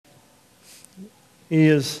He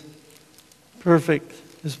is perfect.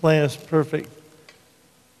 His plan is perfect.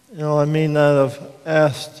 I may not have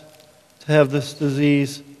asked to have this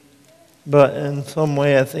disease, but in some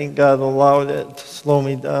way I think God allowed it to slow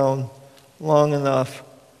me down long enough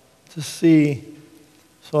to see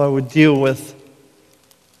so I would deal with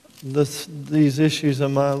these issues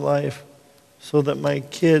in my life so that my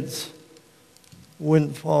kids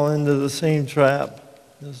wouldn't fall into the same trap,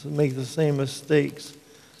 just make the same mistakes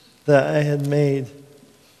that I had made,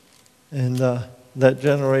 and that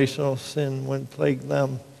generational sin wouldn't plague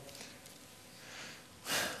them.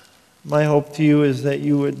 My hope to you is that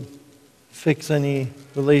you would fix any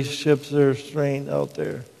relationships that are strained out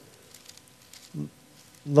there.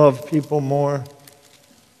 Love people more.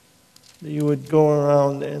 That you would go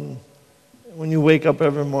around and when you wake up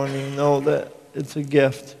every morning, know that it's a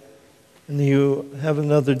gift and you have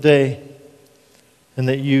another day and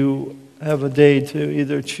that you have a day to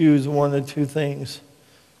either choose one or two things,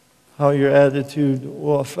 how your attitude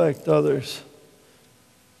will affect others.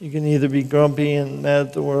 You can either be grumpy and mad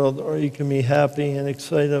at the world, or you can be happy and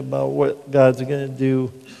excited about what God's going to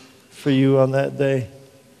do for you on that day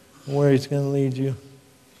and where He's going to lead you.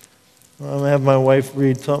 I'm going to have my wife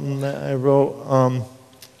read something that I wrote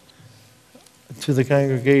to the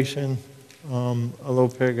congregation, a little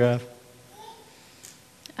paragraph.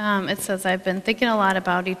 It says, I've been thinking a lot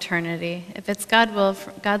about eternity. If it's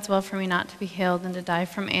God's will for me not to be healed and to die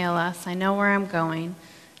from ALS, I know where I'm going.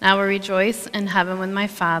 And I will rejoice in heaven with my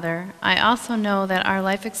Father. I also know that our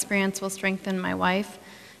life experience will strengthen my wife,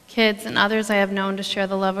 kids, and others I have known to share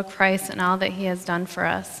the love of Christ and all that He has done for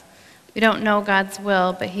us. We don't know God's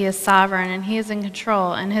will, but He is sovereign and He is in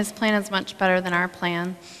control, and His plan is much better than our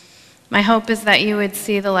plan. My hope is that you would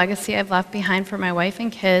see the legacy I've left behind for my wife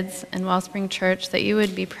and kids in Wellspring Church, that you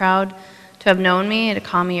would be proud to have known me, to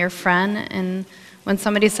call me your friend, and when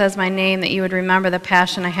somebody says my name, that you would remember the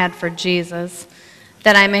passion I had for Jesus,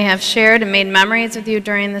 that I may have shared and made memories with you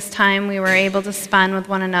during this time we were able to spend with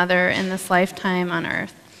one another in this lifetime on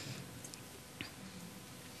earth.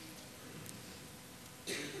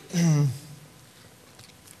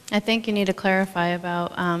 I think you need to clarify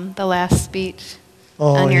about the last speech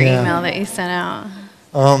on your email that you sent out.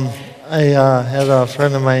 I had a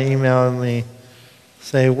friend of mine email me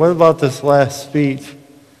say, what about this last speech?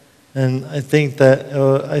 And I think that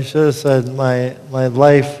I should have said my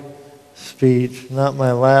life speech, not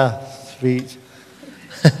my last speech.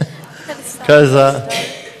 Because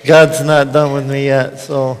God's not done with me yet,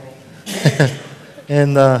 so.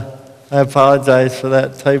 And I apologize for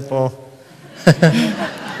that typo.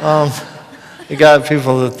 It got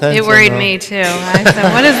people's attention. It worried me too. I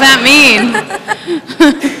said, what does that mean?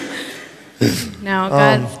 No,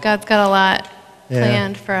 God's got a lot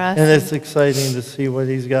planned for us. And it's exciting to see what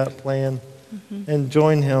He's got planned and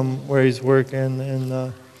join Him where He's working.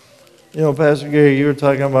 And, Pastor Gary, you were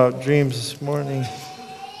talking about dreams this morning.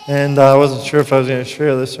 And I wasn't sure if I was going to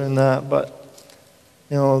share this or not, but,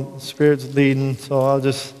 the Spirit's leading, so I'll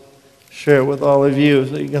just share it with all of you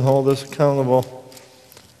so you can hold us accountable.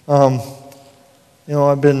 God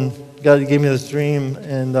gave me this dream,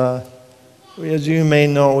 and as you may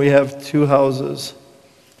know, we have two houses.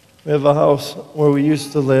 We have a house where we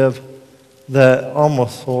used to live that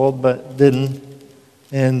almost sold but didn't,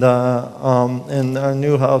 and our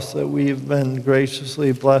new house that we've been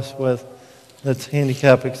graciously blessed with that's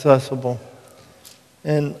handicap accessible.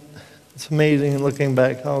 And it's amazing looking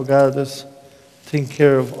back how God has taken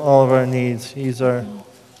care of all of our needs. He's our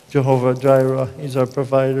Jehovah Jireh. He's our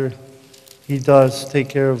provider. He does take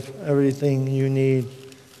care of everything you need,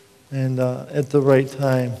 and at the right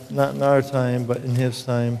time, not in our time, but in His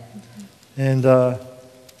time. And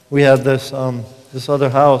we have this other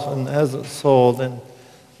house, and it hasn't sold. And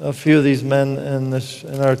a few of these men in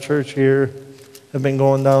our church here have been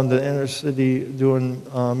going down to the inner city doing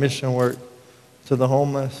mission work to the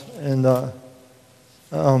homeless. And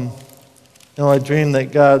I dreamed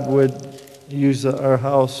that God would use our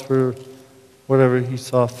house for whatever He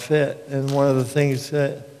saw fit. And one of the things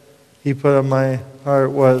that He put on my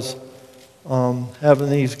heart was having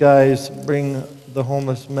these guys bring the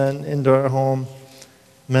homeless men into our home,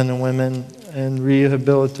 men and women, and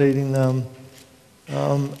rehabilitating them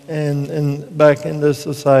and back into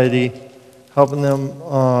society, helping them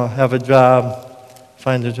have a job,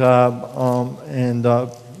 find a job, and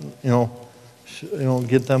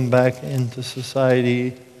get them back into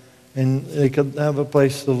society, and they could have a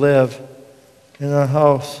place to live in our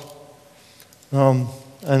house.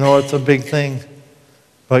 I know it's a big thing,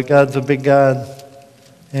 but God's a big God.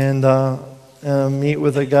 And I'll meet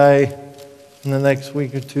with a guy in the next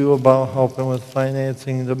week or two about helping with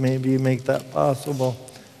financing to maybe make that possible.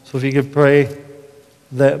 So if you could pray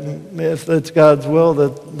that if it's God's will,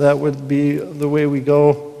 that would be the way we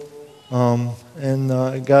go,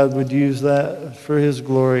 and God would use that for His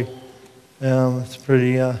glory. It's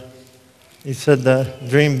pretty. He said,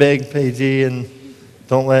 "Dream big, PG, and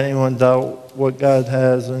don't let anyone doubt what God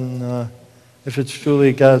has, and if it's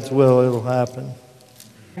truly God's will, it'll happen."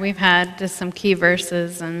 We've had just some key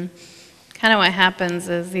verses, and kind of what happens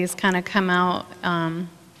is these kind of come out,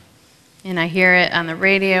 and I hear it on the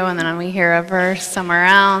radio, and then we hear a verse somewhere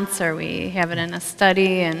else, or we have it in a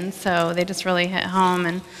study, and so they just really hit home.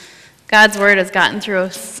 And God's Word has gotten through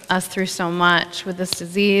us through so much with this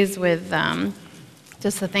disease, with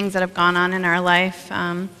just the things that have gone on in our life.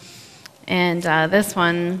 And this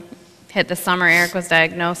one hit the summer. Eric was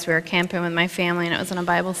diagnosed. We were camping with my family, and it was in a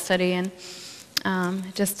Bible study, and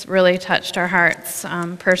it just really touched our hearts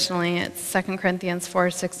personally. It's 2 Corinthians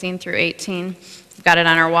 4:16 through 18. We've got it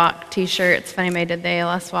on our walk t-shirts if anybody did the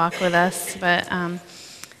ALS walk with us. But it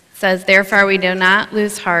says, "Therefore we do not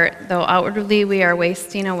lose heart, though outwardly we are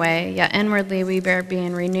wasting away, yet inwardly we are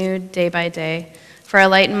being renewed day by day. For our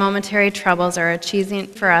light and momentary troubles are achieving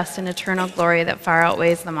for us an eternal glory that far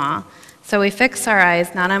outweighs them all. So we fix our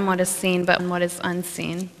eyes not on what is seen, but on what is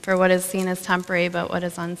unseen. For what is seen is temporary, but what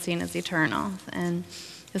is unseen is eternal." And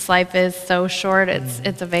this life is so short,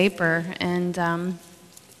 it's a vapor. And,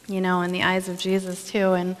 in the eyes of Jesus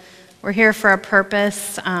too. And we're here for a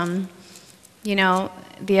purpose.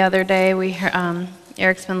 The other day,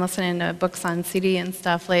 Eric's been listening to books on CD and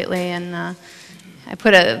stuff lately, and I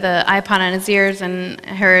put the iPod on his ears, and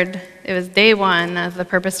I heard it was day one of the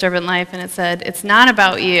purpose-driven life, and it said, "It's not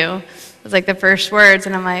about you." It was like the first words,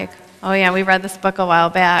 and I'm like, oh yeah, we read this book a while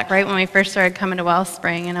back, right when we first started coming to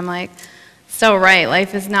Wellspring, and I'm like, so right,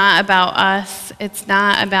 life is not about us. It's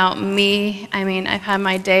not about me. I mean, I've had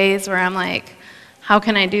my days where I'm like, how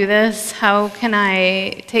can I do this? How can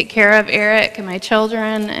I take care of Eric and my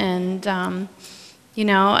children? And,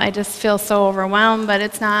 I just feel so overwhelmed, but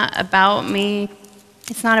it's not about me.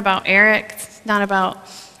 It's not about Eric. It's not about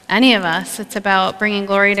any of us. It's about bringing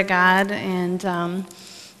glory to God and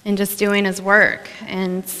just doing His work.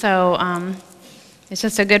 And so it's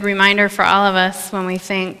just a good reminder for all of us when we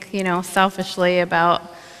think, selfishly about,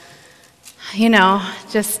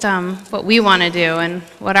 just what we want to do and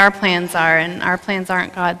what our plans are. And our plans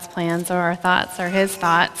aren't God's plans, or our thoughts are His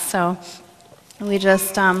thoughts. So we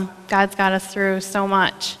just, God's got us through so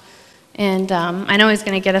much. And I know He's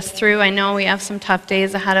going to get us through. I know we have some tough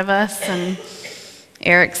days ahead of us, and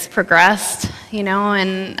Eric's progressed,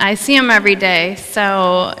 and I see him every day.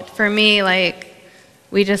 So for me,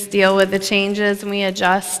 we just deal with the changes and we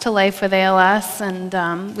adjust to life with ALS,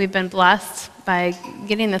 and we've been blessed by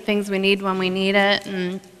getting the things we need when we need it,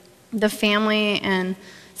 and the family and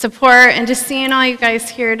support, and just seeing all you guys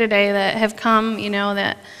here today that have come,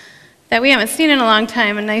 that we haven't seen in a long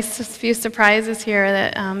time. A nice few surprises here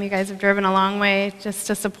that you guys have driven a long way just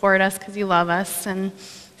to support us because you love us. And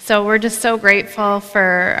so we're just so grateful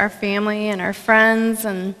for our family and our friends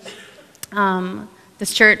and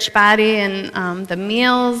this church body, and the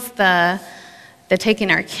meals, the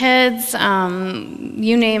taking our kids,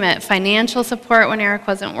 you name it, financial support when Eric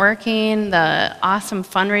wasn't working, the awesome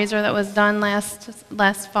fundraiser that was done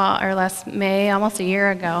last fall or last May, almost a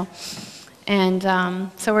year ago. And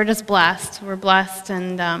so we're just blessed. We're blessed,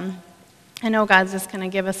 and I know God's just going to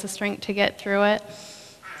give us the strength to get through it.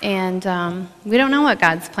 And we don't know what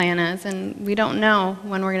God's plan is, and we don't know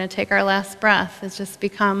when we're going to take our last breath. It's just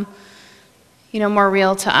become, more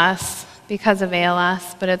real to us because of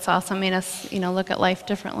ALS, but it's also made us, look at life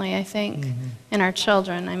differently, I think, and our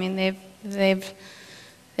children. I mean, they've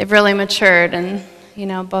really matured, and,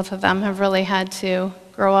 both of them have really had to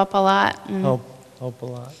grow up a lot. And help a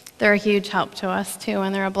lot. They're a huge help to us, too,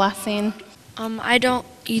 and they're a blessing.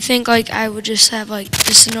 You think I would just have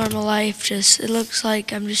just a normal life, it looks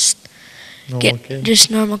like I'm just just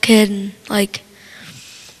a normal kid, and I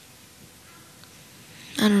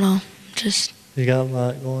don't know, you got a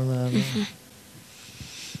lot going on.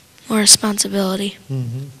 More responsibility.